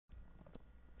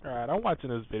Alright, I'm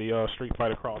watching this video of Street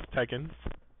Fighter Cross Tekken.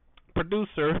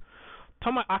 Producer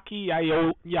Tomoaki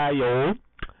Yayo,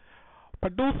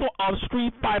 producer of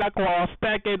Street Fighter Cross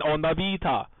Tekken on the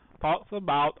Vita, talks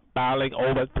about battling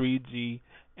over 3G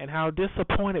and how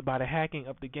disappointed by the hacking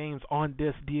of the game's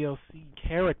on-disc DLC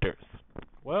characters.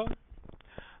 Well,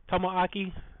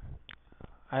 Tomoaki,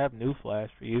 I have newsflash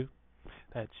for you.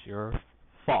 That's your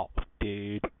fault,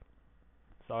 dude.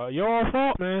 So, your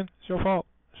fault, man. It's your fault.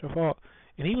 It's your fault.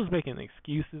 And he was making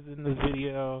excuses in this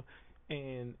video,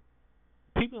 and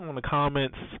people in the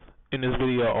comments in this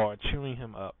video are cheering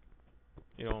him up.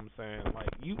 You know what I'm saying? Like,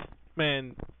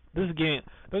 man, this game,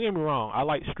 don't get me wrong, I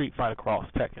like Street Fighter Cross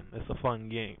Tekken. It's a fun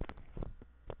game.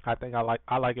 I think I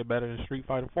like it better than Street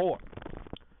Fighter 4.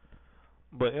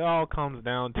 But it all comes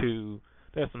down to,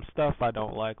 there's some stuff I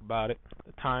don't like about it.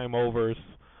 The time overs,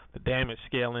 the damage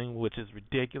scaling, which is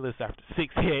ridiculous after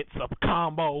 6 hits of a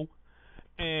combo,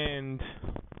 and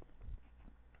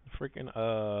freaking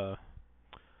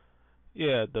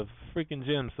the freaking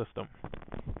gem system.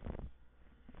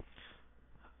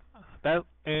 The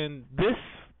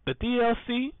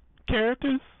DLC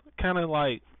characters kind of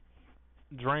like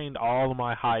drained all of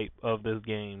my hype of this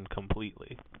game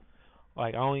completely.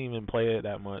 Like, I don't even play it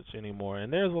that much anymore.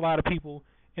 And there's a lot of people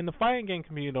in the fighting game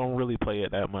community don't really play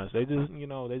it that much. They just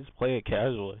play it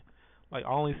casually. Like, I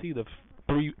only see the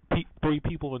three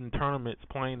people in tournaments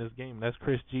playing this game. That's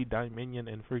Chris G, Dominion,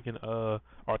 and freaking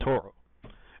Arturo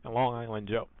and Long Island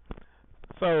Joe.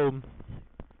 So,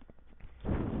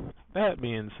 that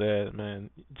being said, man,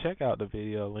 check out the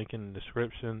video, link in the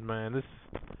description, man. This,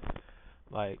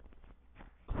 like,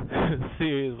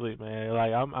 seriously, man,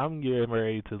 like, I'm getting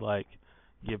ready to, like,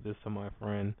 give this to my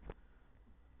friend,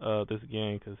 this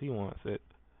game, because he wants it.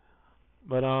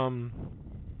 But,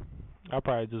 I'll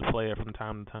probably just play it from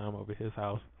time to time over his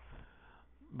house.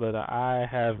 But I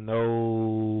have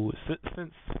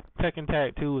since Tekken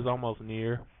Tag 2 is almost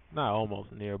near, not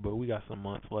almost near, but we got some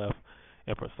months left,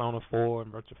 and Persona 4,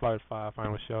 and Virtua Fighter 5,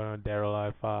 Final Showdown, Dead or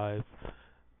Alive 5,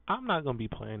 I'm not going to be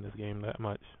playing this game that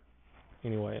much.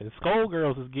 Anyway,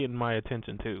 Skullgirls is getting my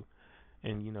attention too,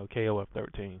 and, KOF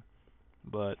 13.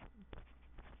 But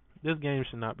this game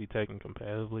should not be taken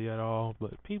competitively at all,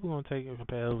 but people are going to take it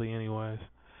competitively anyways.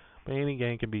 But any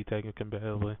game can be taken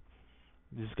competitively.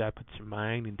 You just gotta put your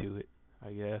mind into it,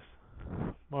 I guess.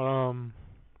 But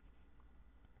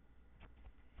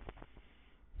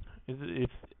it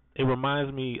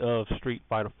reminds me of Street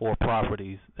Fighter 4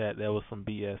 properties that there was some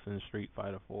BS in Street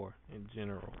Fighter 4 in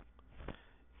general,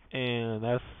 and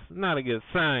that's not a good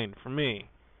sign for me.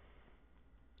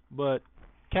 But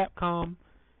Capcom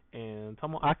and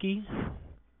Tomoaki,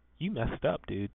 you messed up, dude.